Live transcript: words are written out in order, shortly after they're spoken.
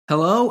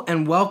Hello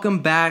and welcome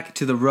back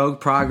to the Rogue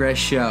Progress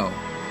Show.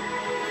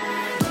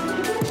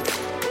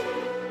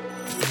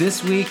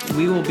 This week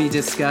we will be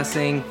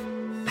discussing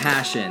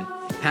passion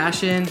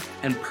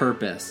and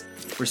purpose.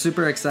 We're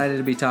super excited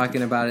to be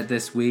talking about it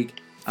this week,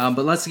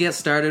 but let's get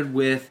started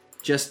with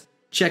just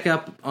check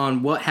up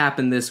on what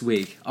happened this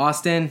week.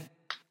 Austin,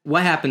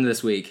 what happened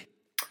this week?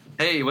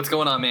 Hey, what's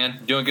going on, man?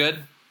 Doing good?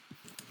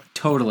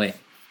 Totally.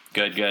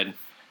 Good.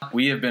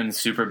 We have been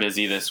super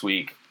busy this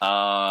week.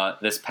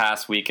 This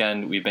past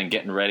weekend, we've been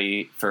getting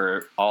ready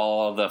for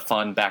all the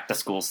fun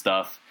back-to-school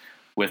stuff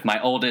with my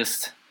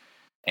oldest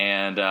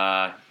and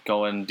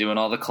doing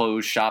all the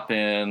clothes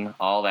shopping,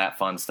 all that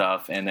fun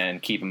stuff, and then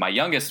keeping my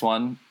youngest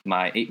one,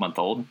 my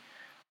 8-month-old,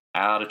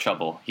 out of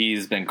trouble.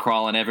 He's been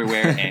crawling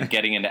everywhere and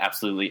getting into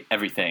absolutely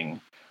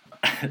everything.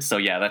 So,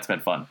 yeah, that's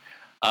been fun.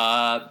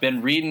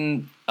 Been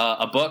reading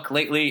a book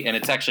lately, and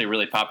it's actually a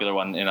really popular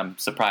one, and I'm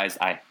surprised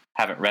I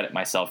haven't read it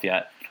myself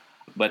yet.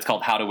 But it's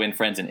called How to Win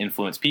Friends and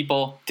Influence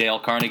People, Dale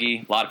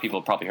Carnegie. A lot of people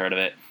have probably heard of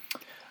it.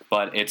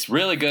 But it's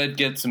really good.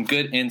 Get some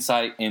good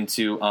insight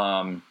into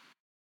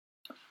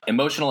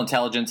emotional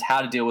intelligence,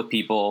 how to deal with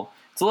people.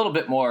 It's a little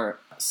bit more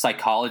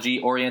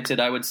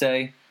psychology-oriented, I would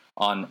say,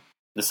 on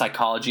the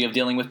psychology of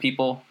dealing with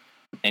people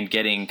and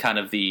getting kind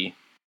of the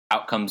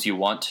outcomes you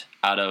want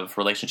out of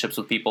relationships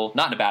with people.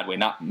 Not in a bad way,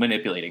 not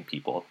manipulating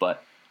people,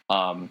 but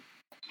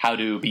how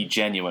to be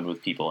genuine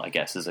with people, I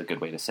guess, is a good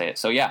way to say it.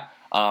 So, yeah,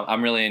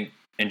 I'm really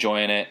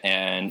enjoying it,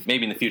 and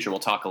maybe in the future we'll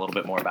talk a little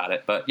bit more about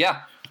it. But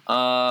yeah,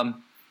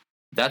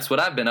 that's what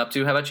I've been up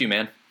to. How about you,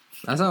 man?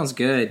 That sounds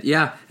good.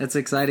 Yeah, it's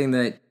exciting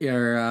that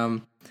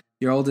your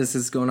oldest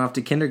is going off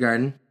to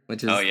kindergarten,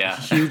 which is a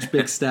huge,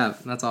 big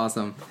step. That's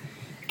awesome.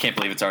 Can't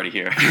believe it's already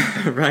here.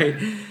 Right.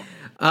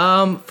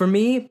 For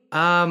me,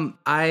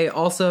 I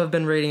also have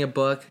been reading a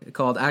book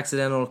called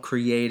Accidental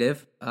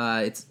Creative.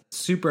 It's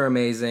super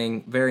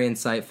amazing, very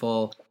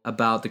insightful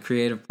about the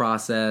creative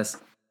process.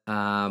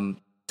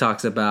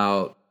 Talks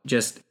about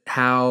just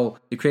how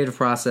the creative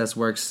process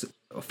works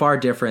far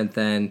different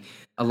than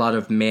a lot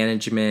of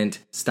management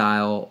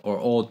style or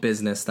old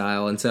business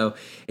style. And so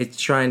it's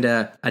trying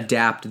to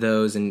adapt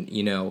those and,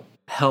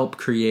 help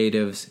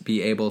creatives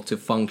be able to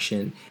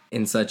function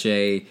in such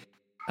a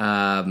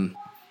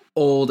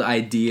old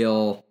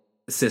ideal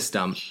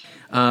system.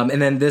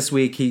 And then this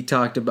week he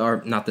talked about,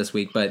 or not this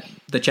week, but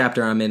the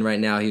chapter I'm in right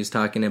now, he was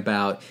talking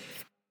about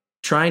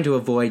trying to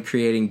avoid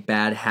creating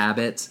bad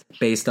habits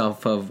based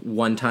off of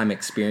one-time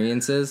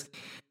experiences.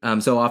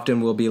 So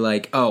often we'll be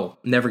like, oh,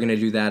 never going to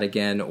do that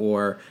again,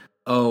 or,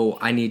 oh,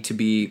 I need to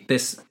be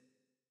this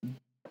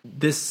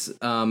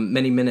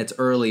many minutes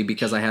early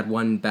because I had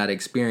one bad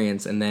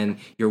experience, and then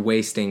you're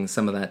wasting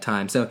some of that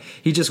time. So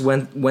he just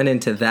went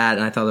into that,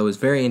 and I thought that was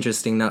very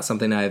interesting, not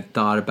something I've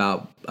thought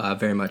about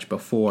very much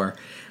before.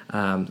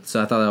 So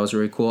I thought that was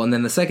really cool. And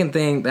then the second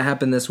thing that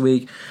happened this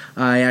week,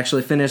 I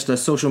actually finished a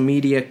social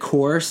media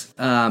course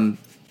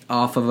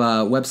off of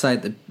a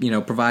website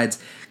that provides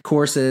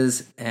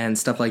courses and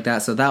stuff like that.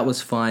 So that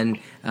was fun.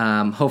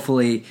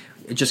 Hopefully,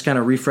 just kind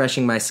of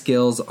refreshing my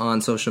skills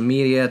on social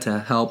media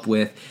to help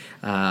with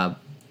the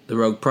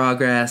Rogue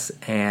Progress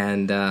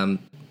and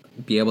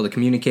be able to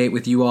communicate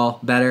with you all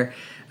better.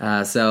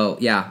 So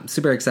yeah,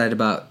 super excited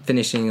about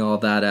finishing all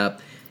that up,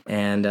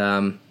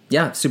 and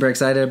super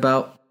excited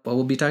about what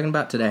we'll be talking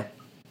about today.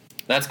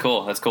 That's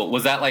cool.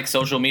 Was that like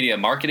social media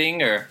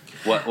marketing, or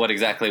what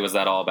exactly was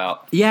that all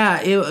about?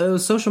 Yeah, it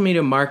was social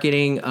media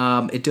marketing.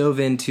 It dove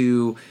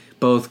into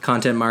both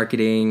content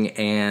marketing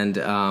and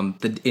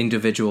the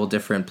individual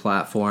different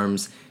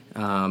platforms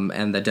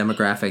and the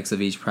demographics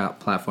of each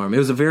platform. It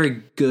was a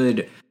very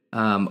good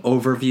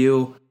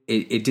overview.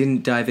 It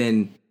didn't dive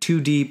in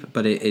too deep,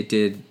 but it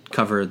did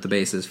cover the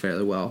bases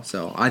fairly well.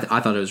 So I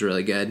thought it was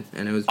really good,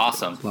 and it was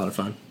awesome. A lot of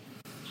fun.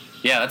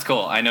 Yeah, that's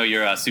cool. I know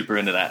you're super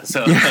into that,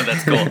 so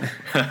that's cool.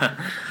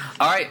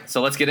 All right,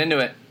 so let's get into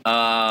it.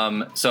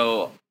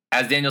 So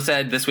as Daniel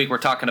said, this week we're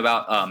talking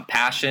about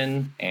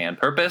passion and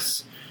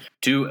purpose,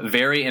 two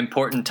very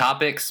important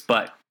topics,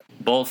 but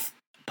both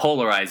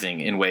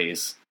polarizing in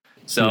ways.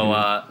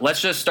 So let's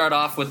just start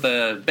off with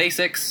the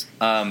basics.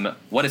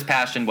 What is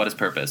passion? What is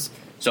purpose?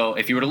 So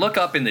if you were to look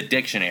up in the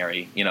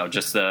dictionary,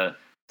 just the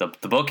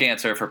book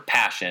answer for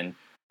passion,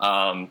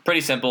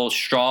 pretty simple: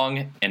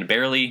 strong and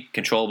barely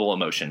controllable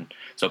emotion.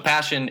 So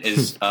passion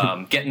is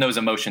getting those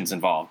emotions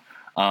involved.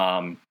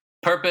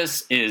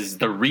 Purpose is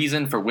the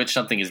reason for which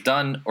something is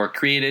done or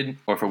created,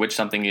 or for which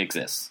something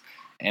exists.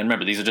 And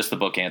remember, these are just the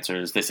book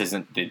answers. This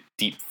isn't the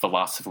deep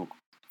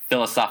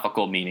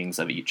philosophical meanings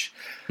of each.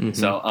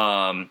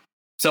 Mm-hmm.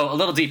 So a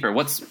little deeper.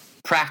 What's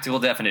practical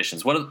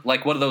definitions? What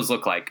do those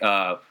look like?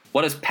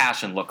 What does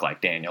passion look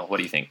like, Daniel? What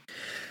do you think?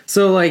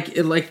 So like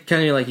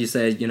you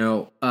said,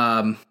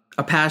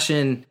 a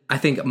passion, I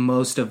think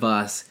most of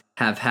us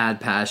have had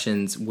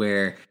passions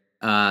where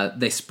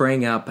they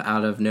sprang up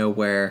out of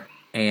nowhere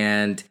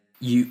and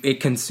it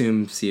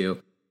consumes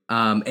you.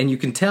 And you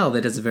can tell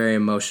that it's a very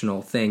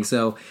emotional thing.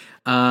 So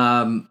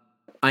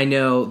I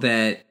know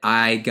that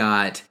I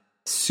got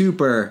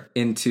super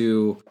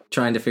into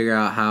trying to figure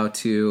out how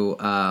to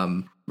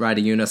ride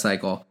a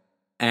unicycle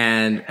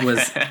and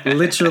was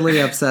literally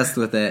obsessed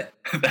with it.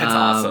 That's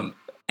awesome.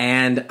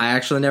 And I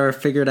actually never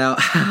figured out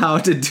how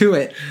to do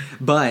it,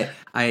 but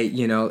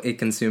it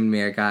consumed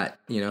me. I got,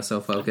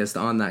 so focused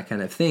on that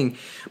kind of thing.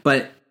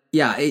 But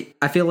yeah,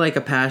 I feel like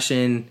a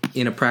passion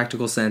in a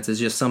practical sense is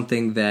just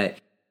something that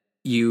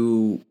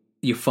you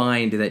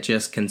find that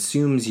just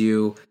consumes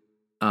you.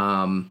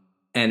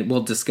 And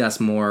we'll discuss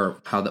more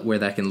where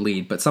that can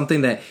lead, but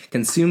something that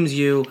consumes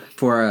you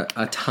for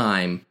a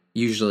time,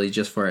 usually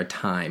just for a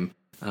time.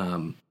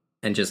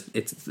 And just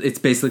it's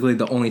basically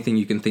the only thing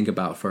you can think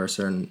about for a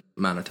certain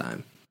amount of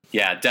time.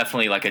 Yeah,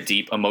 definitely like a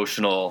deep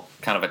emotional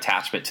kind of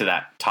attachment to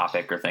that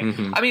topic or thing.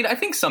 Mm-hmm. I mean, I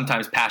think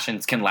sometimes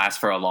passions can last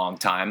for a long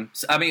time.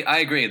 I mean, I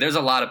agree. There's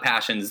a lot of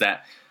passions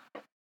that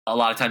a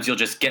lot of times you'll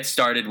just get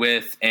started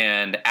with,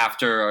 and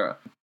after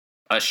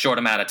a short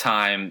amount of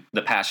time,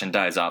 the passion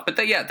dies off. But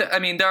I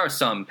mean, there are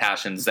some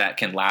passions that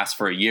can last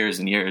for years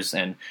and years,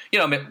 and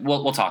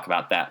we'll talk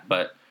about that.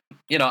 But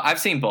I've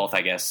seen both,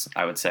 I guess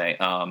I would say.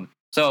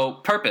 So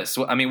purpose.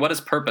 I mean, what does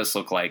purpose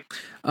look like?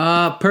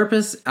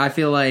 Purpose, I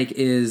feel like,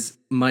 is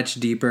much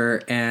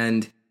deeper,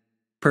 and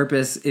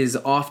purpose is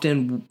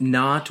often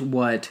not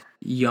what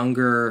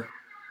younger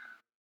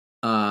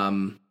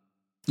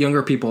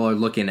people are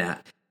looking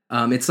at.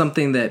 It's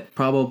something that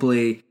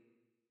probably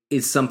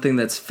is something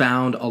that's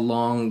found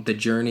along the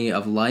journey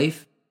of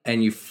life,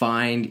 and you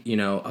find,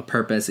 a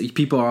purpose.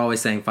 People are always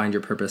saying, find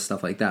your purpose,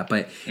 stuff like that.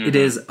 But mm-hmm. It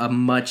is a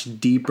much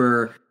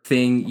deeper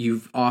thing.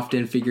 You've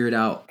often figured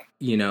out,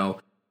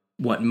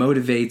 what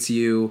motivates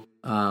you,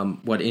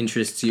 what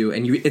interests you.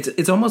 And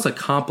it's almost a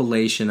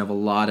compilation of a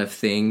lot of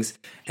things,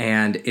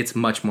 and it's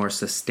much more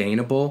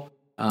sustainable.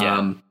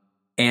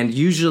 And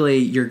usually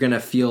you're going to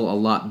feel a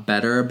lot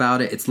better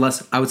about it. It's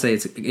less, I would say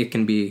it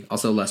can be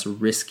also less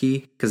risky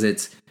because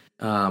it's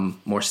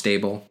more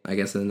stable, I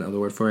guess is another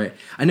word for it.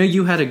 I know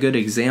you had a good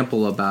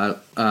example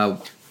about a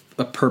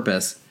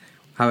purpose.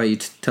 How about you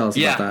tell us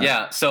about that?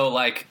 Yeah. So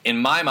like in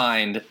my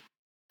mind,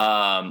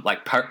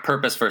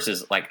 purpose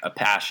versus like a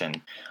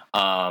passion,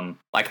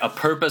 like a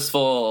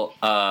purposeful,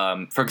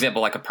 for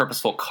example, like a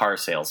purposeful car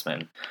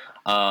salesman.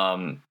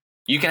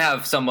 You can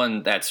have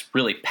someone that's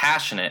really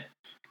passionate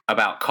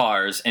about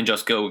cars and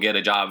just go get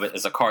a job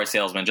as a car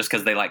salesman just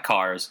because they like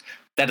cars.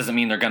 That doesn't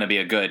mean they're going to be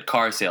a good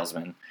car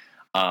salesman.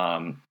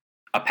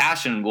 A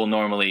passion will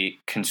normally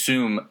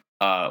consume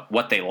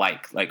what they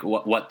like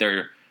what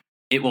they're.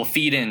 It will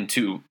feed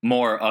into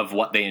more of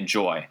what they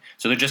enjoy.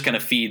 So they're just going to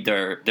feed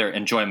their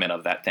enjoyment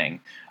of that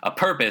thing. A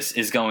purpose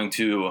is going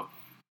to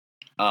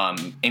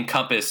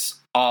encompass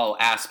all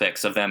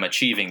aspects of them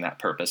achieving that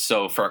purpose.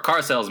 So for a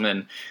car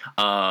salesman,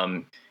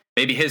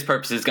 maybe his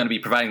purpose is going to be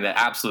providing the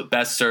absolute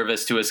best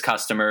service to his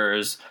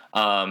customers,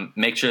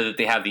 make sure that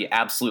they have the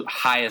absolute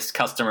highest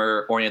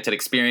customer-oriented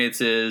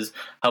experiences,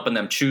 helping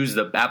them choose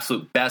the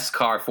absolute best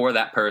car for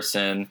that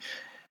person.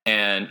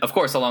 And of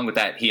course, along with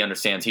that, he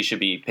understands he should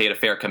be paid a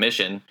fair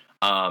commission,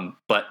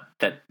 but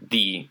that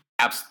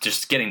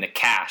just getting the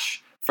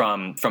cash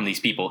from these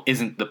people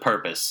isn't the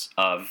purpose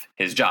of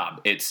his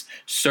job. It's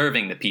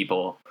serving the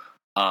people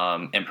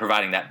and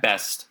providing that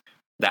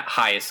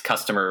highest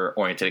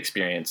customer-oriented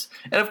experience.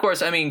 And of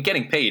course, I mean,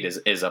 getting paid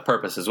is a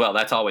purpose as well.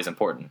 That's always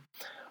important.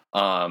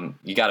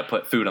 You got to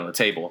put food on the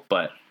table,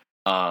 but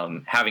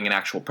having an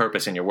actual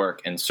purpose in your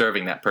work and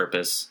serving that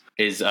purpose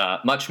is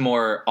much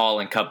more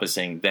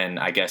all-encompassing than,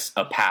 I guess,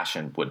 a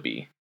passion would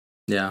be.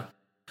 Yeah.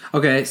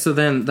 Okay, so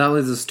then that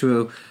leads us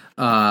to,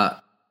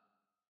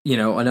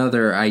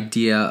 another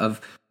idea of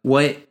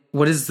what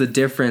is the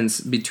difference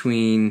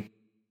between,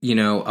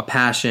 a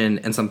passion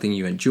and something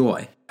you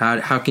enjoy?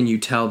 How can you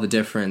tell the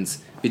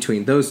difference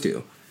between those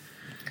two?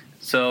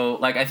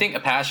 So, I think a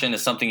passion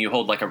is something you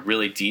hold, a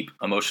really deep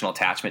emotional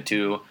attachment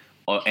to,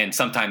 and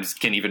sometimes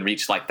can even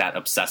reach that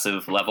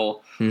obsessive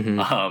level. Mm-hmm.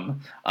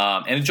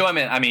 And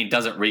enjoyment, I mean,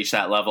 doesn't reach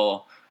that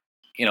level.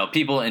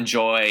 People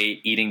enjoy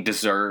eating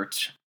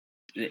dessert.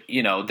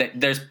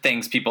 There's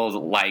things people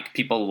like.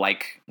 People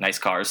like nice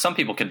cars. Some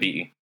people can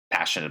be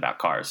passionate about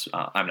cars.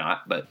 I'm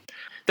not, but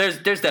there's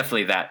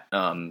definitely that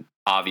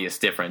obvious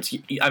difference.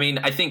 I mean,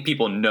 I think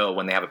people know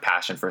when they have a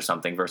passion for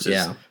something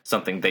versus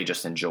something they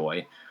just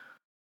enjoy.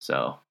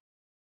 So,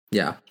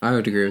 yeah, I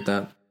would agree with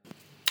that.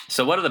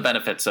 So what are the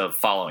benefits of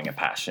following a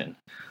passion?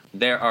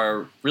 There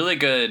are really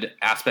good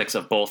aspects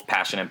of both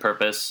passion and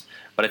purpose,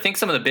 but I think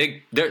some of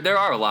the there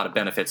are a lot of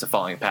benefits of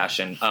following a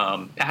passion.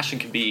 Passion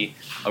can be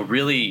a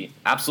really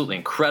absolutely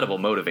incredible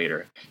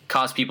motivator,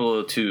 cause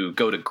people to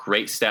go to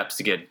great steps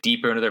to get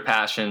deeper into their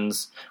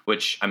passions,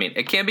 which, I mean,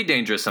 it can be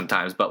dangerous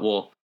sometimes, but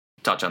we'll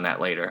touch on that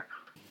later.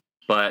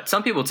 But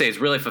some people would say it's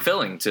really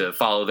fulfilling to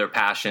follow their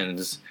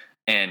passions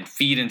and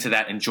feed into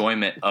that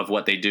enjoyment of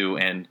what they do.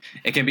 And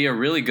it can be a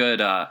really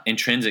good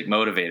intrinsic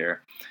motivator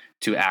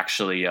to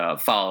actually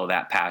follow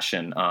that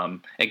passion.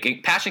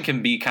 Passion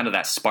can be kind of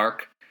that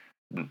spark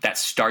that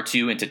starts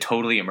you into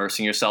totally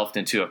immersing yourself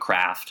into a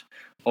craft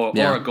or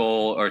a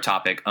goal or a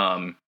topic.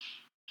 But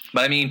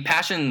I mean,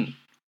 passion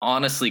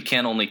honestly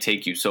can only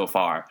take you so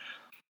far.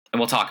 And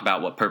we'll talk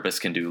about what purpose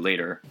can do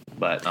later.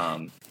 But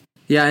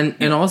Yeah,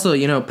 and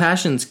also,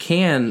 passions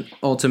can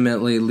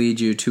ultimately lead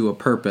you to a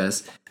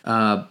purpose.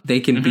 They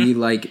can be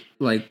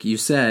like you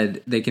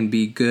said, they can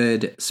be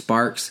good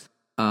sparks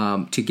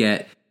to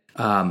get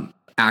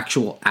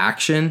actual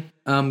action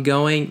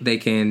going. They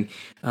can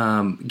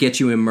get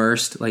you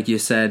immersed, like you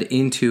said,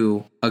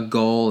 into a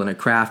goal and a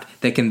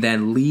craft that can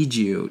then lead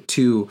you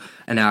to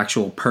an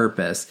actual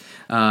purpose.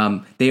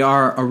 They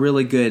are a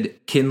really good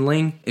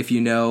kindling. If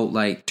you know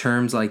like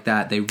terms like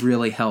that, they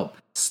really help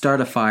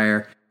start a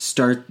fire,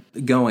 start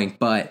going,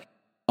 but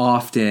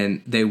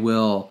often they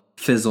will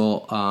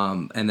fizzle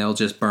and they'll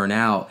just burn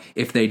out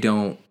if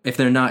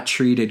they're not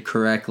treated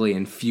correctly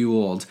and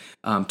fueled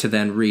to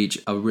then reach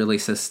a really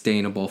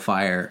sustainable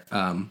fire,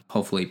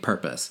 hopefully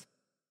purpose.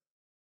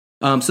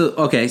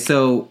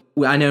 So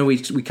I know we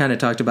kind of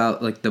talked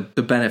about like the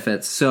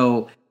benefits.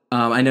 So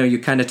I know you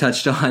kind of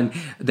touched on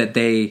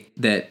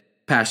that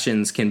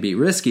passions can be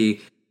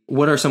risky.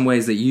 What are some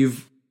ways that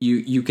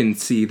you can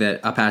see that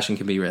a passion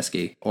can be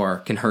risky or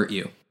can hurt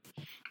you?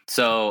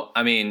 So,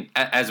 I mean,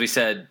 as we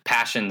said,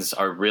 passions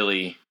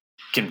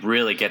can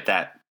really get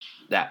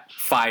that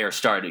fire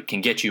started,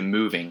 can get you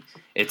moving.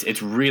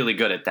 It's really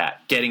good at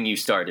that, getting you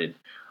started.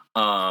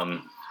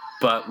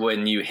 But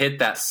when you hit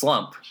that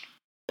slump,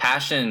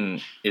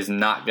 passion is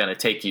not going to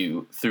take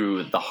you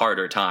through the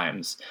harder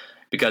times,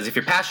 because if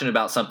you're passionate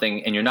about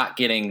something and you're not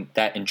getting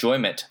that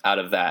enjoyment out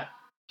of that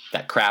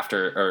craft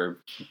or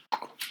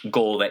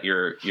goal that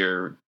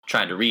you're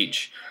trying to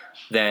reach,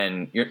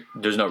 then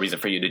there's no reason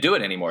for you to do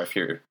it anymore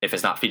if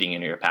it's not feeding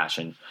into your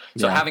passion.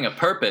 So having a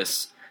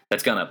purpose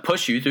that's going to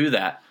push you through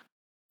that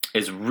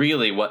is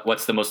really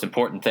what's the most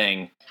important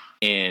thing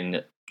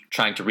in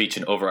trying to reach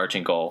an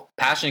overarching goal.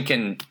 Passion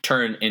can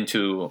turn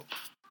into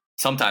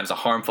sometimes a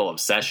harmful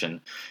obsession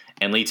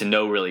and lead to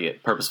no really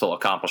purposeful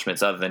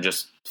accomplishments other than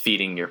just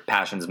feeding your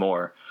passions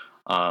more.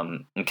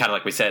 And kind of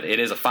like we said, it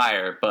is a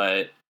fire,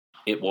 but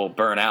it will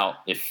burn out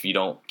if you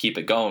don't keep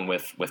it going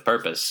with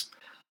purpose.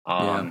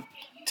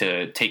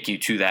 To take you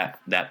to that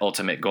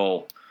ultimate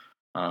goal.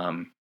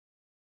 And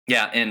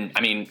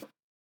I mean,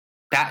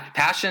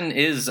 passion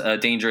is a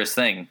dangerous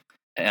thing.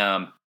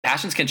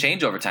 Passions can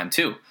change over time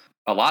too.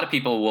 A lot of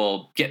people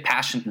will get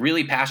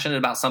really passionate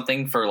about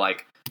something for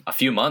like a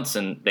few months,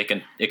 and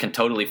it can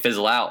totally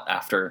fizzle out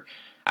after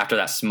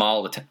that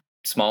small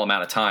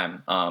amount of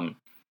time. I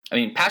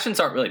mean, passions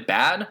aren't really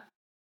bad,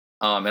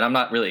 and I'm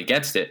not really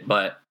against it,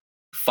 but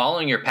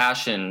following your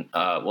passion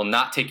will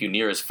not take you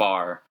near as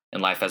far in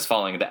life as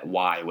following that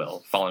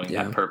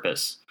that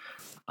purpose.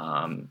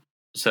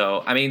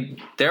 So, I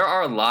mean, there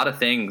are a lot of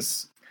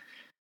things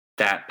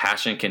that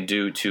passion can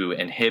do to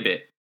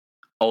inhibit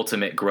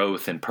ultimate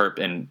growth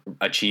and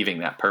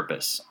achieving that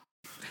purpose.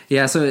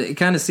 Yeah, so it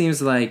kind of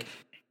seems like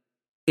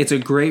it's a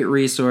great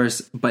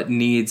resource, but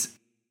needs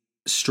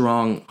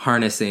strong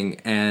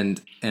harnessing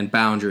and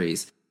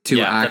boundaries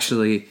to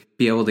actually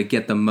be able to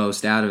get the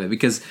most out of it.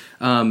 Because,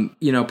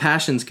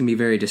 passions can be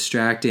very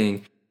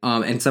distracting.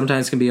 And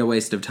sometimes can be a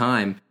waste of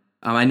time.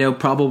 I know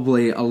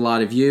probably a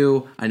lot of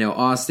you, I know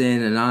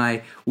Austin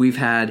and we've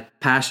had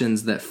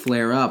passions that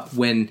flare up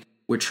when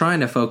we're trying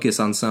to focus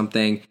on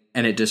something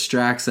and it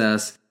distracts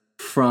us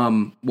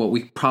from what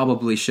we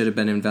probably should have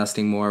been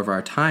investing more of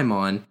our time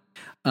on.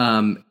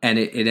 And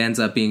it ends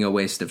up being a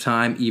waste of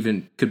time,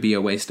 even could be a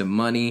waste of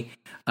money.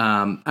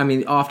 I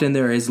mean, often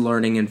there is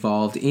learning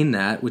involved in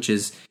that, which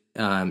is,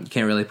 you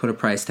can't really put a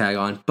price tag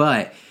on,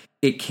 but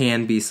it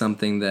can be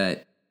something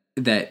that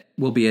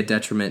will be a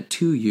detriment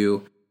to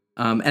you.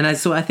 I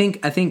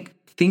think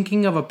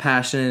thinking of a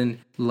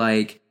passion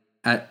like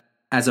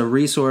as a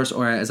resource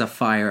or as a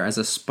fire, as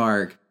a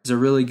spark, is a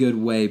really good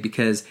way,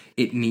 because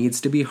it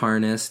needs to be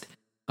harnessed.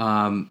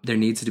 There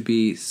needs to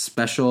be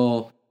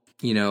special,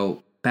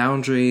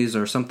 boundaries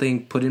or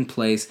something put in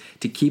place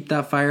to keep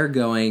that fire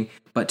going,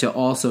 but to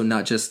also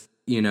not just,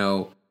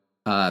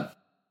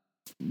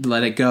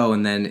 let it go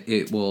and then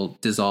it will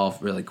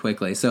dissolve really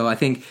quickly. So I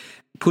think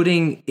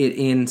putting it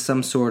in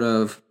some sort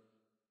of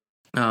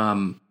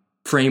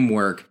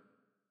framework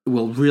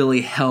will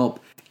really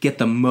help get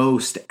the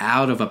most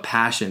out of a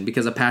passion,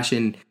 because a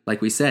passion,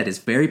 like we said, is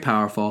very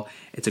powerful.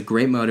 It's a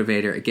great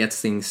motivator. It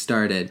gets things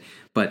started.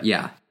 But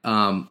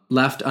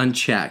left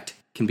unchecked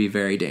can be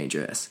very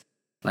dangerous,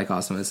 like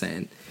Austin was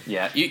saying.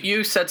 Yeah,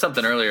 you said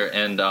something earlier,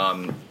 and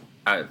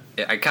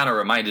it kind of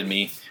reminded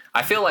me.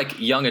 I feel like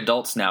young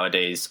adults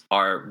nowadays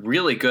are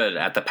really good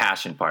at the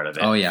passion part of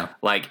it. Oh yeah.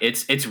 Like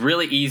it's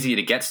really easy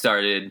to get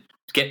started,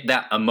 get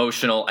that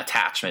emotional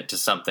attachment to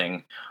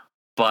something,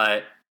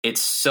 but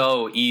it's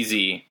so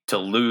easy to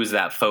lose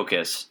that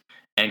focus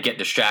and get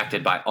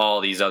distracted by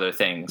all these other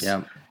things.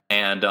 Yeah.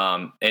 And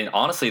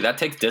honestly, that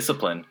takes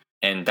discipline,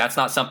 and that's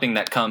not something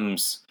that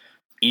comes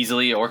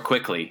easily or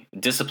quickly.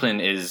 Discipline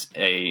is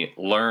a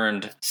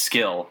learned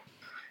skill,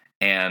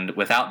 and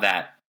without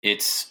that,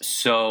 it's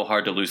so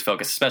hard to lose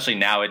focus, especially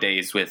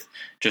nowadays with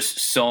just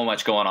so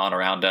much going on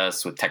around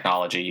us with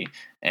technology.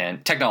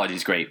 And technology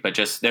is great, but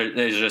just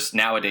there's just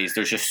nowadays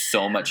there's just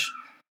so much,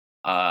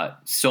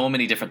 so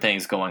many different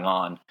things going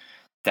on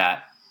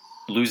that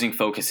losing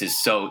focus is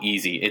so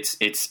easy.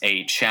 It's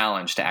a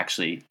challenge to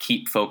actually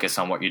keep focus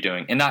on what you're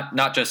doing, and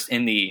not just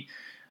in the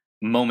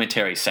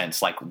momentary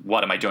sense, like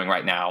what am I doing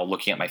right now,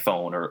 looking at my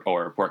phone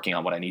or working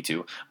on what I need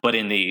to, but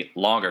in the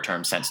longer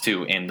term sense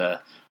too, in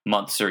the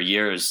months or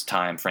years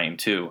time frame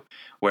too,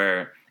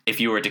 where if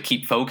you were to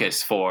keep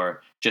focus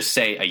for just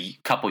say a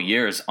couple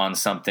years on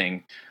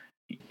something,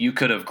 you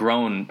could have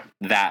grown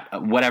that,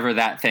 whatever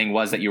that thing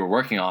was that you were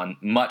working on,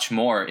 much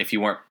more if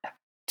you weren't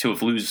to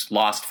have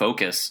lost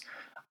focus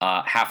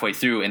halfway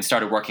through and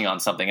started working on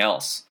something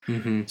else.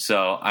 Mm-hmm.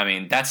 So, I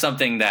mean, that's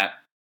something that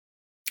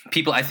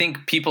I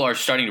think people are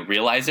starting to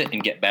realize it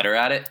and get better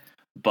at it.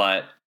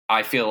 But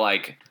I feel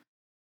like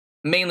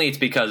mainly it's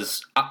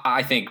because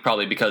I think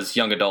probably because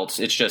young adults,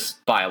 it's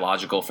just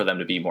biological for them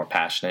to be more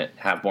passionate,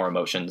 have more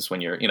emotions when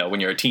you're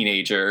a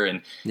teenager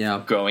and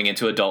growing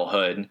into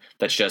adulthood.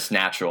 That's just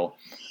natural.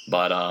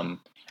 But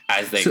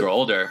as they grow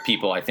older,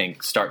 people I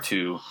think start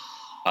to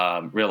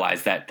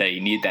realize that they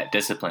need that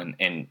discipline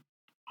and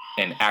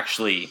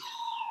actually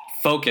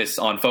focus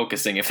on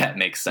focusing, if that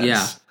makes sense.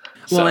 Yeah.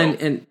 Well,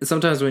 and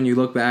sometimes when you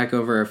look back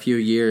over a few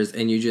years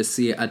and you just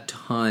see a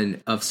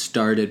ton of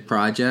started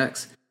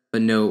projects,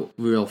 but no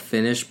real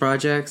finished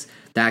projects,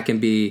 that can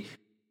be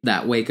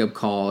that wake-up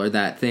call or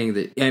that thing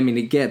that, I mean,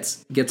 it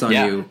gets on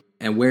you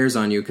and wears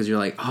on you because you're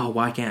like, oh,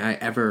 why can't I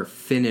ever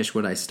finish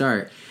what I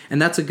start? And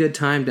that's a good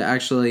time to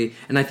actually,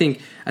 and I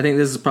think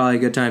this is probably a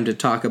good time to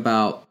talk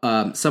about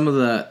some of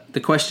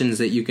the questions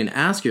that you can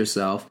ask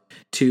yourself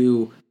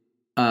to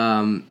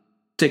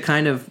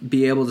kind of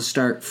be able to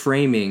start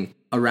framing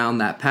around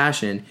that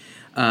passion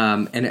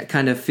and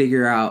kind of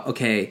figure out,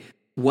 okay,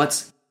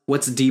 what's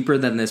deeper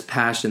than this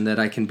passion that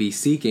I can be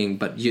seeking,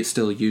 but you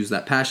still use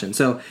that passion.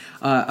 So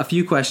a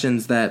few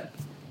questions that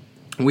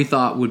we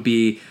thought would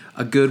be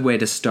a good way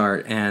to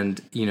start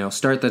and,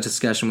 start the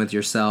discussion with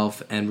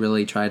yourself and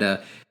really try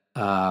to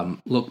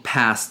look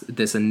past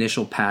this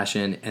initial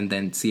passion and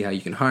then see how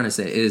you can harness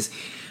it is,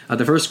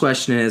 the first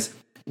question is,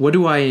 what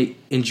do I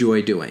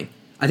enjoy doing?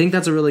 I think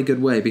that's a really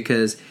good way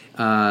because,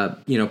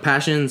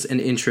 passions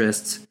and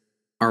interests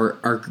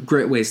are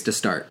great ways to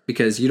start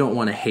because you don't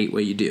want to hate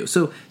what you do.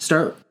 So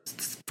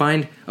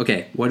find,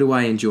 okay, what do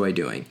I enjoy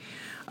doing?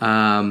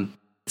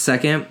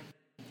 Second,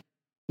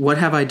 what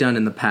have I done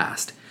in the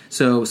past?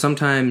 So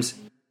sometimes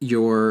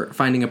your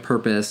finding a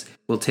purpose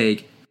will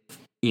take,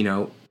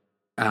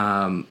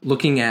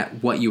 looking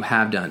at what you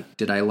have done.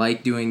 Did I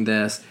like doing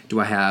this? Do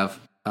I have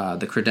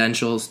the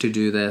credentials to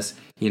do this?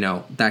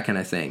 That kind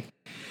of thing.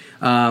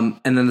 And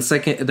then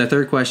the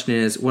third question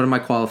is, what am I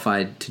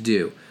qualified to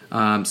do?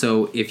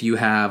 So if you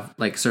have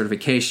like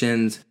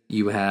certifications,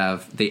 you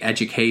have the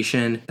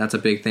education, that's a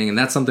big thing. And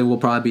that's something we'll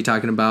probably be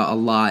talking about a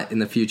lot in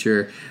the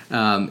future,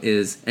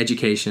 is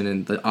education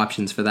and the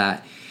options for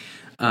that.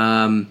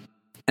 And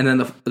then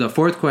the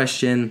fourth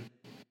question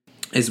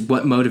is,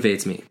 what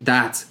motivates me?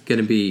 That's going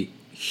to be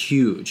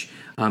huge.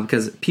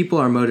 Because people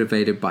are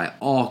motivated by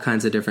all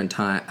kinds of different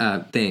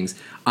things.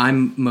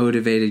 I'm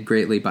motivated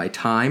greatly by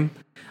time,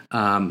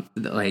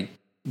 like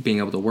being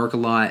able to work a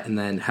lot and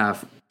then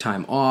have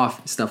time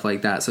off, stuff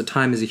like that. So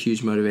time is a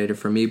huge motivator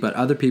for me. But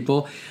other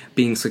people,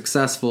 being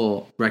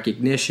successful,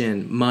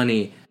 recognition,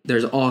 money,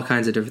 there's all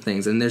kinds of different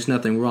things. And there's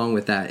nothing wrong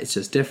with that. It's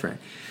just different.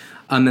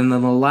 And then the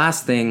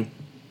last thing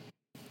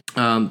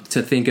to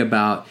think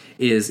about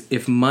is,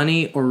 if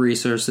money or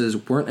resources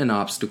weren't an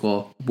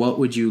obstacle, what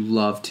would you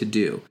love to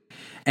do?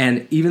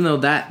 And even though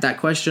that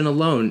question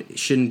alone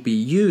shouldn't be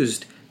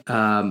used,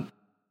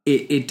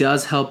 it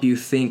does help you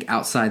think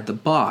outside the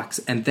box.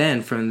 And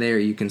then from there,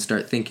 you can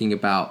start thinking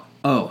about,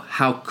 oh,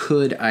 how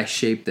could I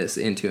shape this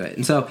into it?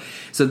 And so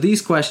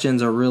these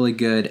questions are really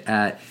good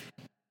at,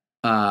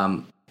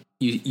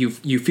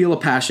 you feel a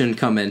passion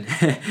coming,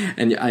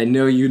 and I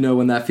know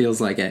when that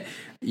feels like it.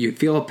 You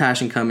feel a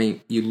passion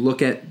coming, you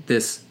look at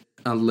this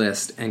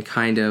list and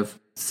kind of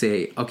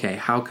say, okay,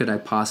 how could I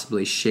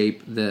possibly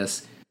shape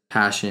this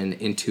passion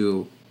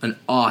into an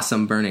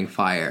awesome burning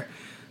fire?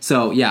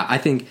 So yeah, I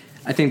think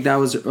that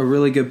was a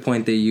really good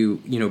point that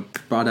you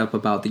brought up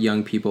about the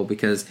young people,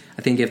 because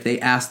I think if they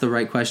ask the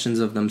right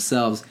questions of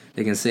themselves,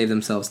 they can save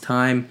themselves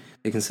time,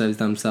 they can save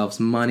themselves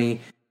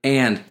money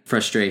and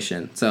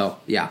frustration. So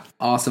yeah,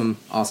 awesome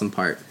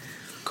part.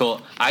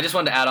 Cool. I just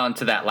wanted to add on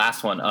to that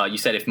last one. You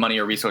said if money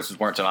or resources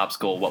weren't an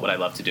obstacle, what would I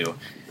love to do?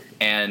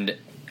 And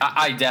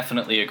I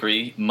definitely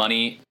agree.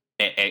 Money,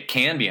 it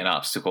can be an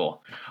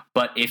obstacle.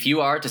 But if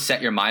you are to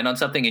set your mind on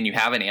something and you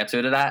have an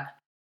answer to that,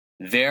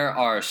 there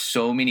are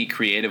so many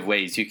creative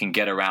ways you can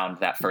get around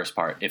that first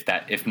part.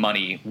 If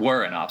money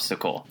were an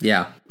obstacle,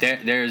 yeah,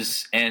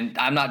 there's, and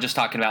I'm not just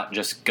talking about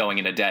just going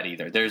into debt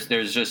either. There's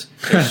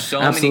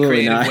so many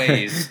creative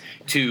ways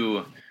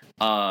to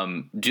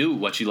do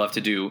what you love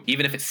to do,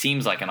 even if it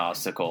seems like an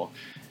obstacle.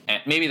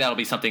 And maybe that'll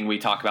be something we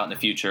talk about in the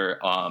future.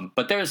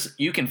 But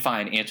you can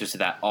find answers to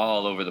that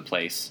all over the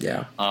place.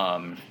 Yeah.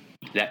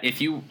 That if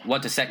you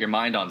want to set your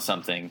mind on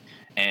something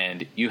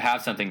and you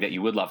have something that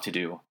you would love to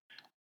do,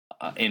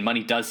 and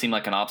money does seem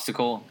like an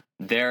obstacle,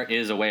 there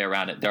is a way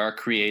around it. There are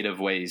creative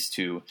ways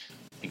to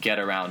get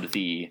around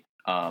the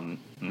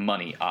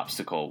money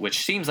obstacle, which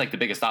seems like the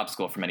biggest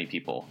obstacle for many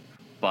people,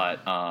 but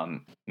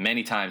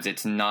many times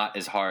it's not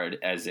as hard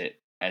as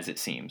it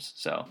seems.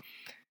 So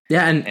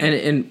yeah,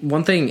 and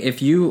one thing,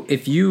 if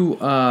you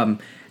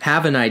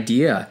have an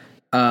idea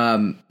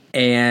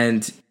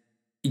and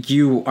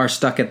you are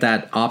stuck at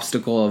that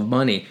obstacle of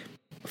money,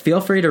 feel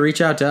free to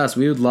reach out to us.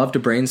 We would love to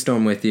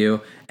brainstorm with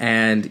you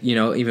and,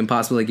 even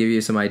possibly give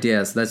you some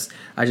ideas.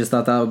 I just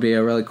thought that would be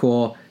a really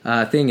cool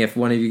thing. If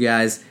one of you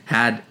guys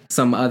had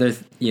some other,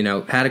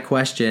 had a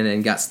question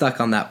and got stuck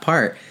on that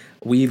part,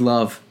 we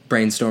love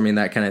brainstorming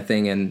that kind of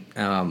thing and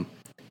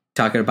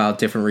talking about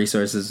different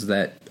resources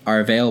that are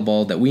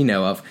available that we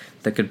know of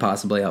that could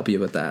possibly help you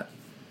with that.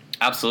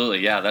 Absolutely.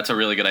 Yeah, that's a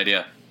really good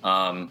idea.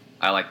 I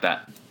like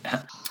that.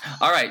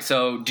 All right.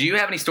 So do you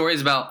have any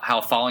stories about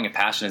how following a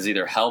passion has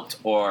either helped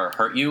or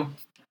hurt you?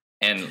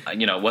 And,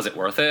 was it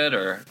worth it?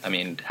 Or,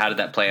 how did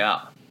that play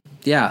out?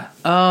 Yeah.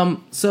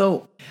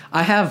 So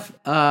I have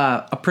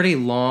a pretty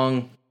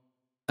long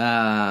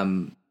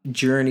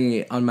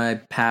journey on my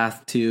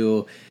path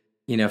to,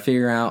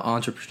 figuring out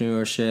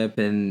entrepreneurship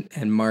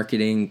and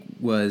marketing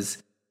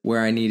was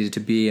where I needed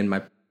to be in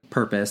my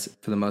purpose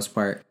for the most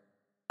part.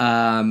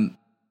 And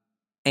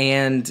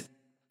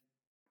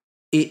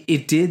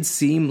it did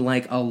seem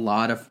like a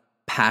lot of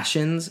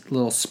passions,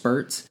 little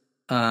spurts.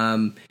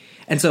 And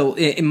so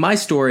in my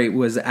story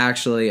was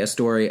actually a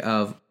story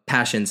of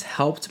passions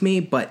helped me,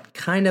 but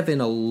kind of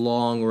in a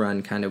long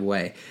run kind of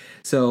way.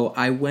 So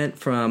I went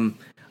from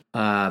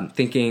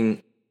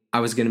thinking I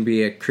was going to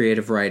be a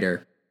creative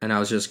writer and I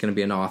was just going to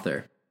be an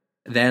author.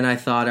 Then I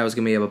thought I was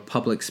going to be a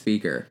public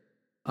speaker.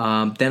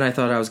 Then I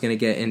thought I was going to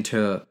get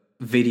into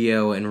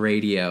video and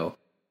radio.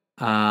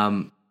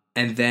 And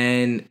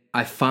then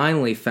I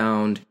finally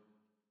found,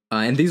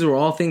 and these were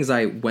all things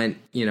I went,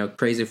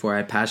 crazy for, I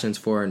had passions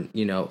for and,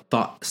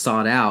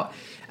 sought out.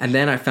 And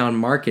then I found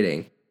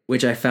marketing,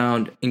 which I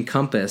found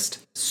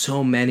encompassed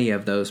so many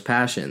of those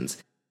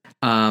passions.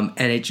 And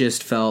it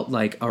just felt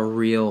like a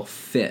real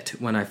fit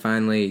when I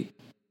finally,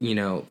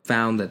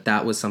 found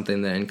that was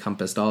something that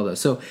encompassed all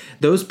those. So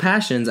those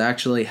passions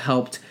actually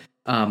helped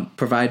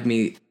provide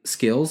me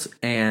skills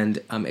and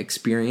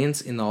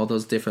experience in all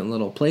those different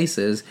little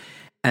places.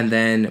 And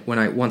then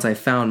once I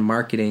found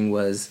marketing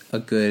was a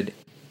good,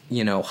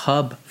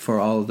 hub for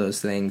all of those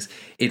things,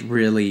 it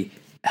really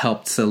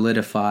helped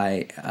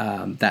solidify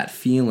that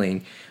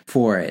feeling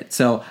for it.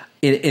 So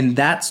in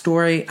that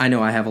story, I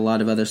know I have a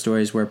lot of other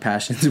stories where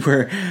passions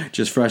were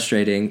just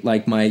frustrating,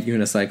 like my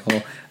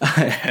unicycle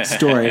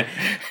story.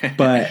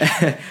 But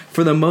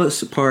for the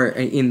most part,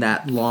 in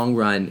that long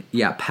run,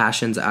 yeah,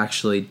 passions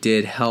actually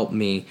did help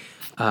me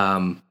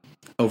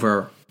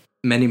over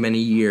many, many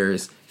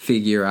years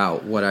figure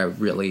out what I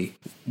really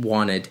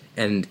wanted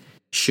and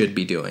should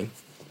be doing.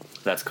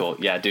 That's cool.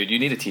 Yeah, dude, you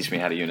need to teach me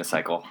how to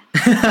unicycle.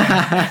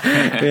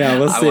 Yeah,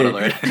 we'll see. I want to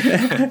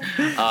learn.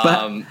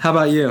 But how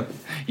about you?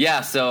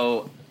 Yeah,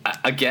 so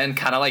again,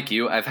 kind of like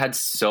you, I've had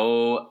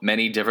so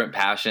many different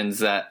passions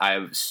that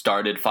I've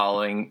started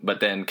following, but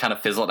then kind of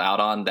fizzled out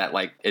on that.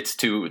 Like, it's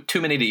too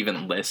many to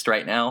even list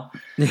right now.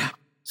 Yeah.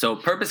 So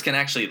purpose can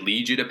actually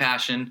lead you to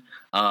passion.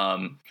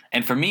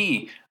 And for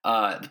me,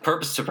 the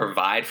purpose to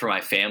provide for my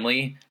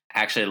family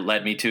actually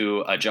led me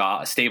to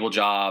a stable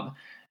job.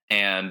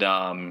 And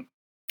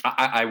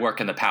I work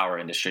in the power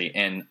industry.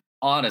 And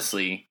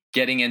honestly,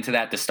 getting into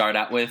that to start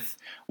out with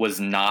was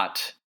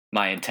not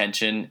my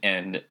intention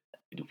and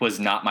was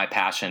not my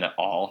passion at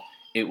all.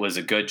 It was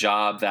a good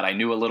job that I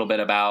knew a little bit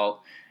about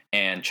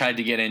and tried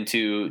to get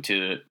into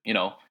to,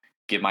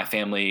 give my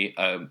family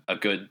a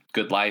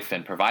good life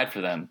and provide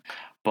for them.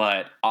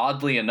 But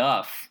oddly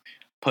enough,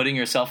 putting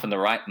yourself in the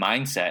right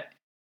mindset,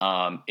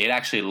 it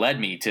actually led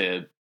me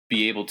to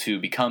be able to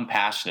become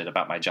passionate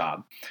about my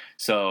job.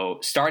 So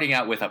starting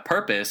out with a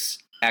purpose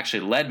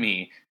actually led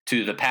me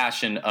to the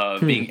passion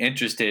of being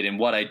interested in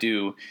what I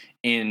do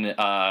in,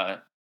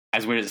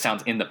 as weird as it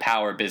sounds, in the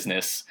power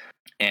business,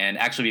 and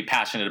actually be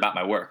passionate about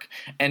my work.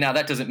 And now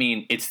that doesn't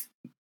mean it's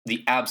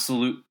the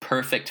absolute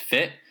perfect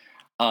fit,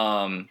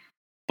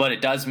 but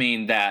it does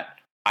mean that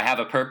I have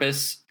a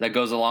purpose that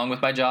goes along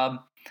with my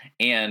job,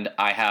 and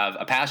I have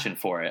a passion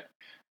for it.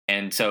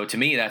 And so to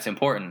me, that's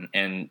important.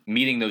 And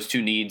meeting those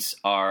two needs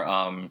are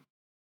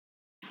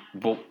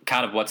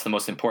kind of what's the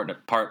most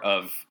important part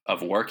of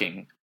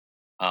working.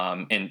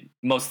 And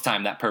most of the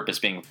time, that purpose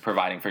being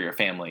providing for your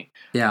family.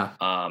 Yeah.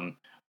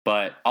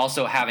 But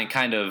also having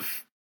kind of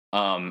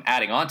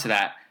adding on to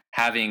that,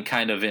 having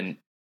kind of an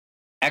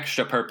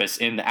extra purpose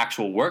in the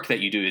actual work that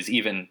you do is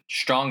even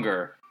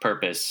stronger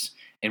purpose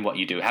in what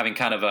you do. Having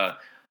kind of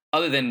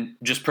other than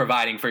just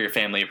providing for your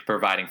family,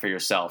 providing for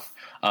yourself,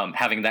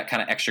 having that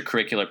kind of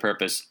extracurricular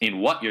purpose in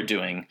what you're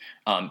doing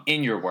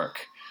in your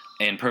work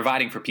and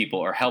providing for people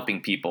or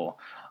helping people,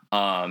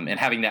 and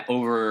having that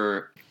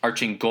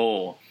overarching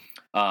goal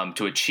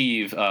to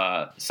achieve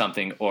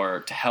something or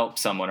to help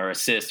someone or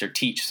assist or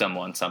teach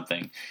someone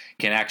something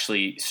can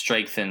actually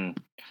strengthen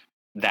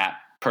that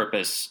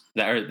purpose,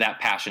 that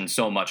passion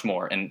so much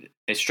more, and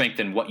it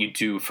strengthen what you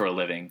do for a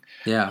living.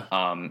 Yeah.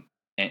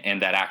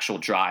 and that actual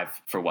drive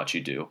for what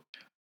you do.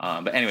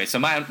 But anyway, so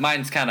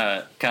mine's kind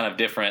of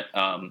different.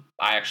 I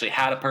actually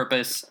had a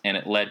purpose, and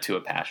it led to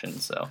a passion.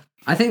 So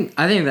I think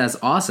that's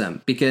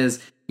awesome because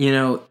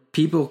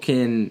people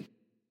can.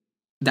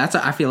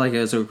 I feel like it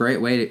was a great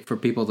way for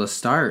people to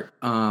start.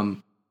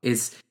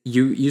 Is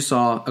you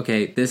saw,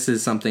 okay, this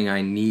is something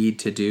I need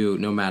to do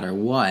no matter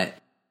what,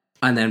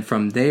 and then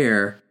from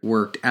there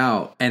worked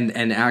out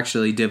and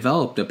actually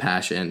developed a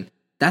passion.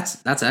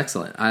 That's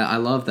excellent. I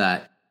love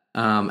that.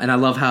 And I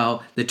love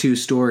how the two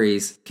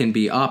stories can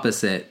be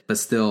opposite but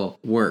still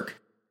work.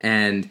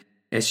 And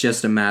it's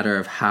just a matter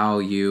of how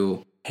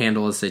you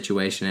handle a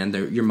situation and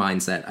your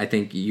mindset. I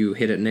think you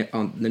hit it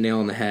on the nail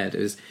on the head.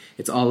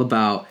 It's all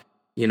about,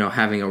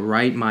 having a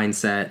right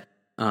mindset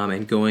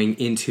and going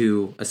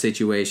into a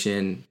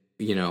situation,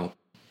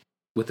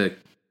 with the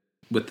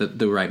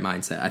right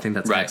mindset. I think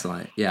that's right.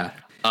 Excellent. Yeah.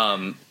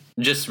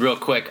 Just real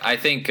quick, I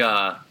think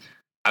I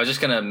was just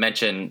going to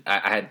mention,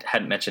 I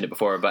hadn't mentioned it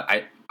before, but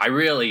I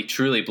really,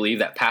 truly believe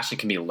that passion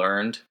can be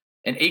learned,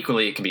 and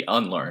equally it can be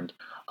unlearned.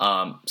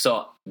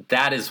 So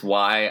that is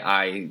why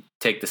I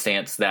take the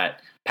stance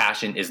that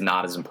passion is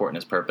not as important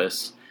as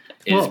purpose,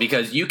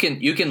 because you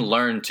can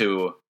learn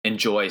to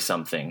enjoy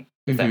something,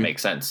 if that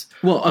makes sense.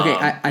 Well,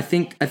 okay, I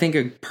think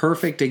a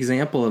perfect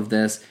example of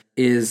this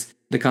is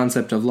the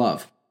concept of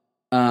love.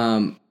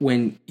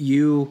 When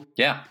you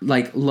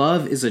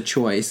love is a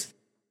choice,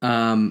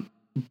 and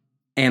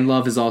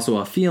love is also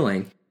a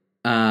feeling.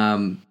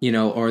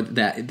 Or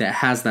that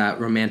has that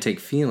romantic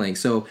feeling.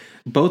 So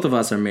both of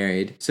us are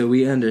married, so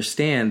we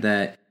understand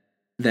that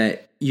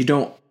you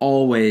don't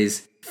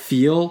always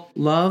feel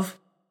love,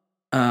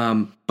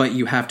 but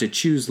you have to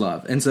choose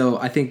love. And so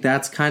I think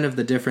that's kind of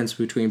the difference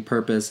between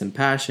purpose and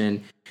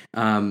passion.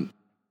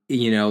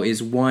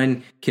 Is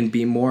one can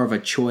be more of a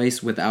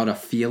choice without a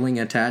feeling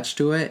attached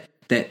to it.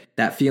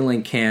 That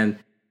feeling can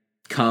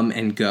come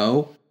and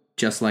go,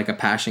 just like a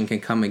passion can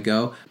come and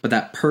go. But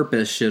that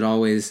purpose should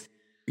always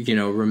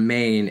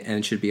remain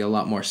and should be a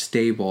lot more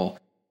stable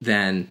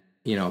than,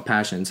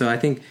 passion. So I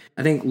think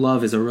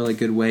love is a really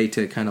good way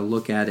to kind of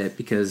look at it,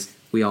 because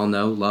we all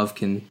know love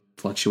can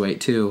fluctuate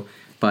too,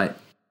 but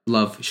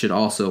love should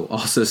also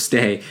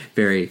stay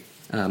very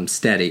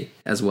steady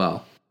as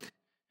well.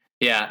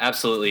 Yeah,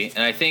 absolutely.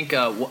 And I think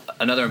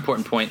another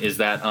important point is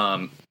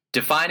that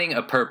defining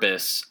a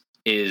purpose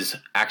is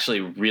actually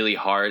really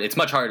hard. It's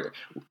much harder.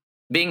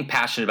 Being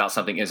passionate about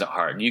something isn't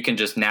hard. You can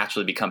just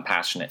naturally become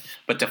passionate.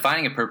 But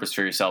defining a purpose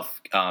for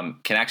yourself can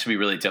actually be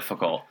really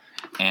difficult.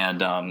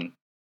 And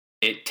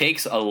it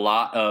takes a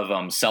lot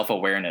of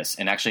self-awareness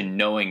and actually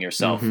knowing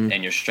yourself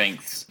and your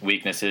strengths,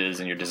 weaknesses,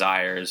 and your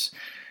desires,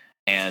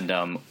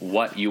 and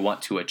what you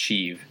want to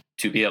achieve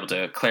to be able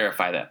to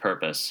clarify that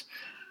purpose.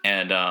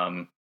 And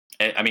a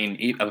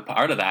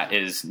part of that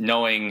is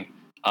knowing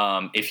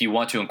if you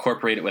want to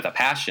incorporate it with a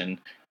passion,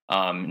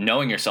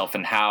 knowing yourself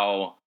and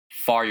how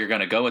far you're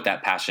going to go with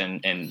that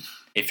passion, and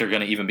if you're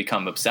going to even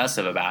become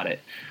obsessive about it.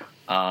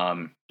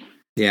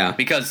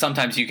 Because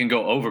sometimes you can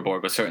go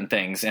overboard with certain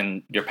things,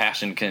 and your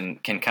passion can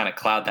kind of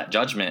cloud that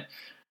judgment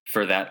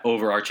for that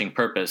overarching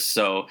purpose.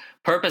 So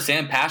purpose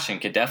and passion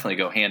could definitely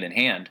go hand in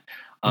hand.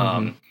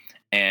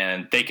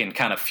 And they can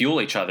kind of fuel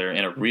each other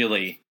in a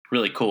really,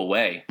 really cool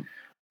way.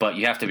 But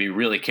you have to be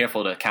really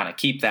careful to kind of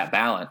keep that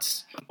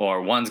balance,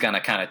 or one's going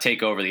to kind of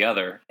take over the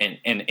other. And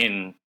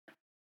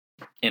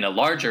in a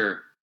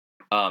larger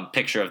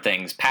picture of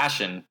things,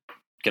 passion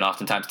can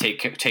oftentimes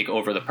take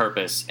over the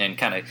purpose and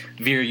kind of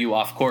veer you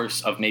off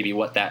course of maybe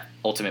what that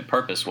ultimate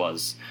purpose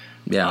was.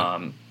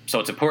 So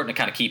it's important to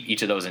kind of keep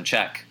each of those in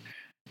check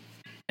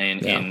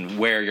and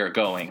where you're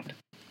going.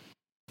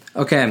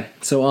 Okay,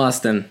 so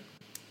Austin,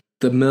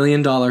 the $1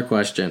 million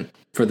question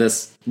for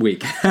this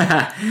week.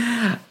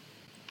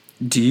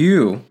 Do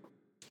you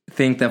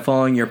think that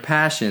following your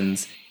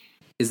passions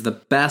is the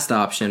best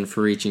option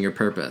for reaching your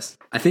purpose?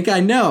 I think I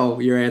know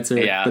your answer,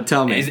 but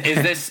tell me.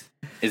 Is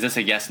this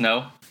a yes,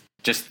 no?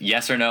 Just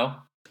yes or no?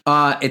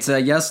 It's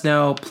a yes,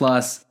 no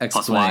plus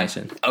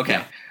explanation. Plus okay.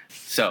 Yeah.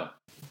 So,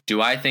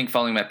 do I think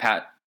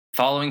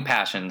following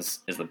passions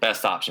is the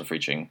best option for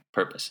reaching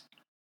purpose?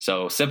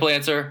 So, simple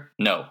answer,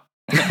 no.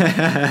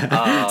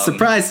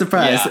 Surprise.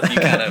 Yeah, you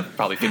kind of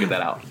probably figured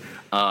that out.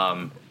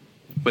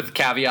 With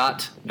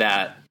caveat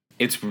that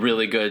it's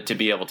really good to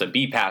be able to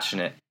be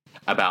passionate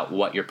about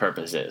what your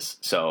purpose is.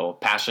 So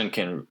passion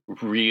can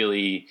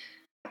really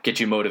get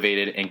you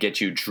motivated and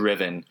get you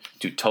driven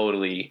to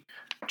totally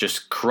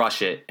just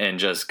crush it and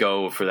just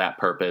go for that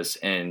purpose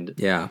and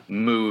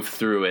move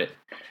through it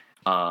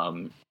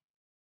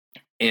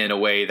in a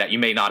way that you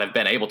may not have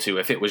been able to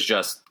if it was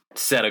just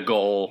set a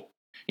goal,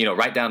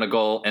 write down a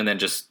goal and then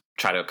just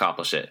try to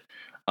accomplish it.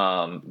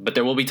 But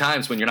there will be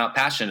times when you're not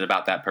passionate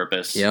about that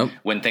purpose,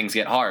 when things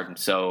get hard.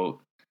 So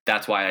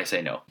that's why I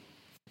say no.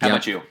 How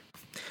about you?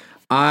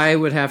 I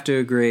would have to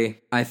agree.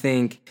 I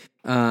think,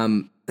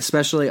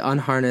 especially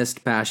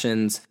unharnessed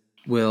passions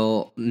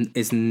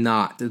is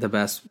not the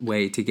best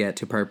way to get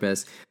to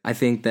purpose. I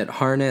think that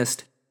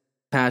harnessed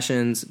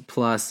passions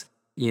plus,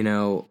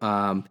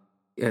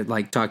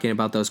 like talking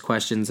about those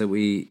questions that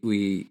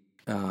we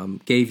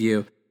gave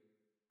you,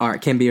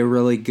 can be a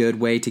really good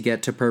way to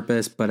get to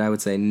purpose. But I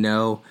would say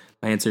no.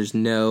 My answer is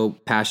no.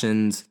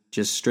 Passions,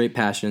 just straight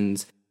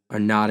passions, are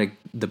not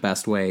the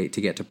best way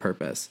to get to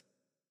purpose.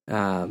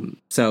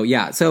 So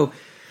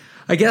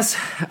I guess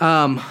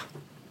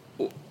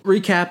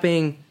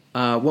recapping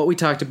what we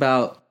talked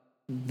about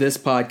this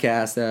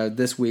podcast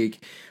this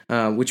week,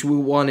 which we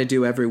want to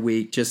do every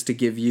week, just to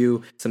give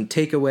you some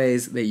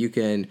takeaways that you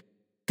can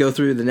go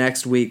through the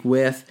next week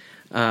with,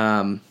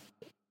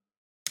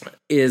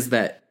 is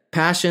that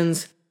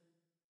passions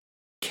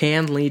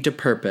can lead to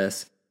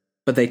purpose,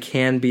 but they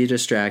can be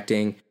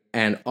distracting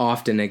and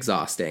often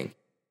exhausting.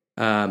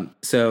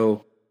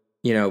 So,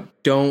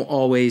 don't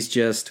always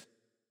just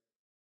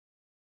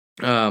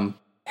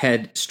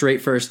head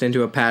straight first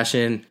into a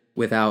passion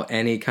without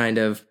any kind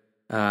of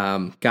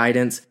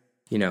guidance.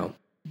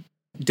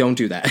 Don't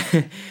do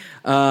that.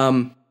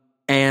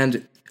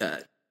 And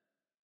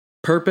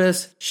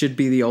purpose should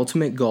be the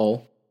ultimate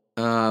goal.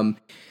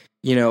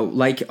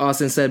 Like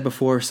Austin said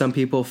before, some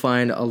people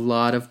find a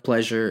lot of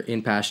pleasure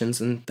in passions,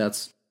 and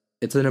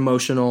it's an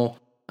emotional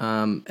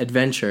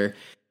adventure.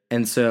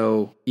 And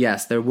so,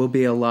 yes, there will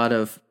be a lot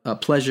of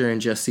pleasure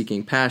in just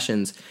seeking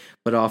passions,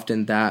 but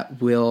often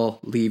that will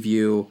leave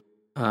you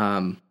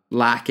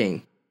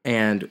lacking.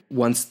 And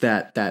once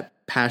that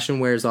passion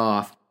wears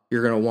off,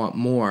 you're going to want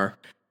more.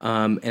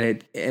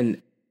 And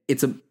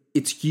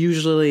it's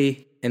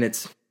usually, and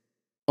it's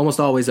almost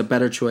always, a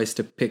better choice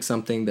to pick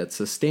something that's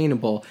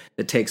sustainable,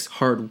 that takes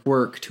hard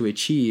work to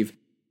achieve,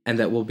 and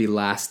that will be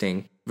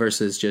lasting,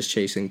 versus just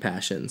chasing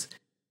passions.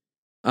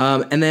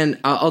 And then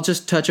I'll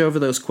just touch over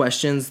those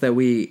questions that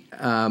we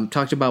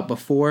talked about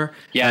before.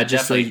 Yeah,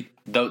 definitely.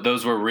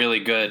 Those were really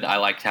good. I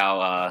liked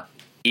how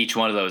each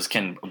one of those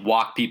can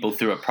walk people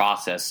through a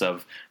process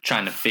of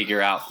trying to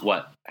figure out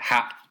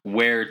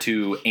where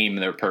to aim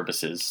their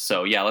purposes.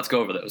 So yeah, let's go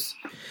over those.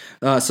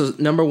 So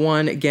number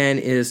 1, again,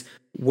 is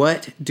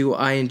what do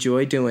I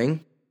enjoy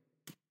doing?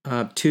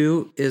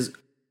 2 is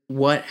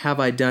what have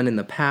I done in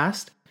the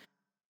past?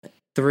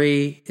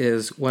 3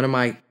 is what am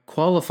I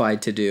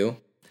qualified to do?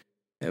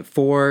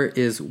 4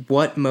 is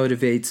what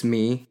motivates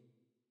me?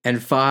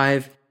 And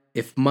 5,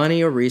 if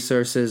money or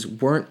resources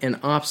weren't an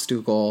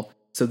obstacle,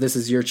 so this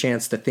is your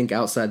chance to think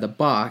outside the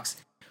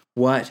box,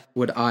 what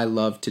would I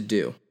love to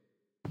do?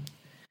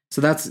 So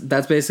that's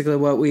basically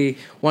what we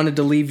wanted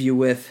to leave you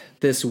with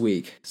this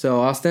week. So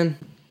Austin?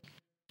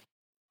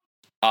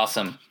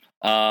 Awesome.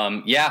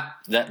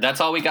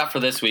 That's all we got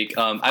for this week.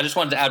 I just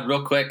wanted to add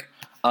real quick,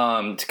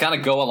 to kind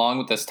of go along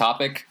with this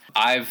topic.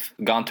 I've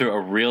gone through a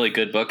really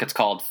good book. It's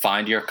called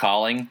Find Your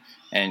Calling,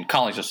 and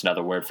calling is just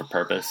another word for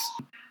purpose.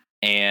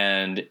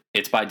 And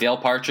it's by Dale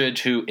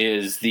Partridge, who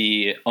is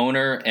the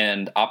owner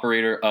and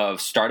operator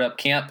of Startup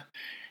Camp.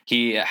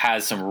 He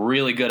has some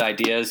really good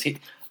ideas.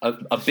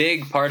 A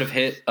big part of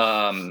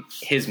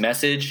his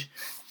message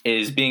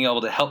is being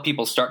able to help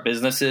people start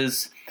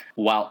businesses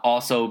while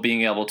also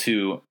being able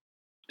to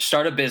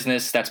start a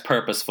business that's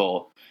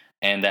purposeful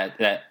and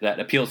that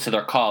appeals to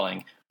their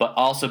calling, but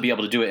also be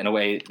able to do it in a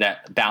way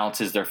that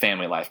balances their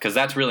family life, because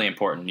that's really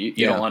important.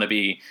 You don't want to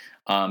be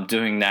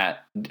doing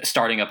that,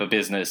 starting up a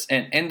business.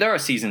 And there are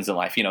seasons in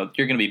life, you're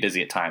going to be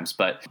busy at times,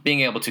 but being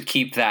able to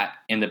keep that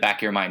in the back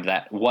of your mind,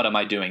 that what am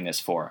I doing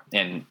this for?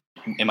 And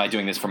am I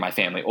doing this for my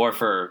family or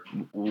for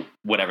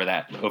whatever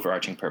that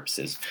overarching purpose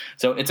is?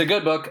 So it's a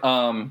good book.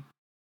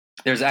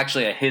 There's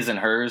actually a his and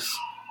hers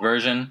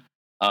version.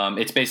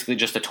 It's basically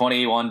just a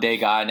 21-day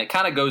guide, and it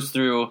kind of goes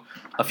through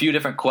a few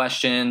different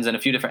questions and a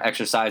few different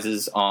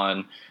exercises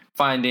on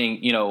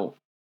finding,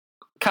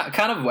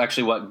 kind of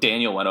actually what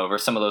Daniel went over,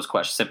 some of those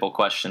simple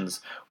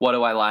questions. What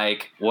do I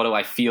like? What do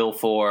I feel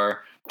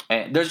for?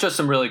 And there's just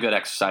some really good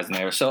exercise in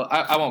there. So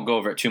I won't go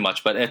over it too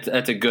much, but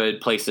it's a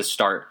good place to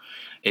start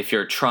if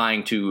you're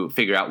trying to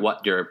figure out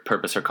what your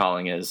purpose or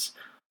calling is.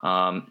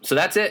 So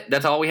that's it.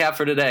 That's all we have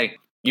for today.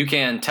 You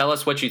can tell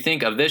us what you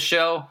think of this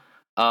show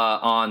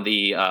on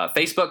the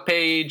Facebook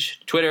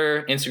page,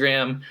 Twitter,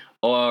 Instagram,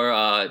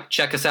 or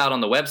check us out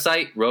on the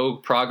website,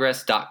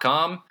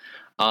 rogueprogress.com.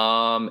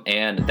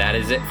 And that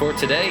is it for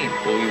today.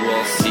 We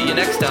will see you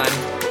next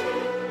time.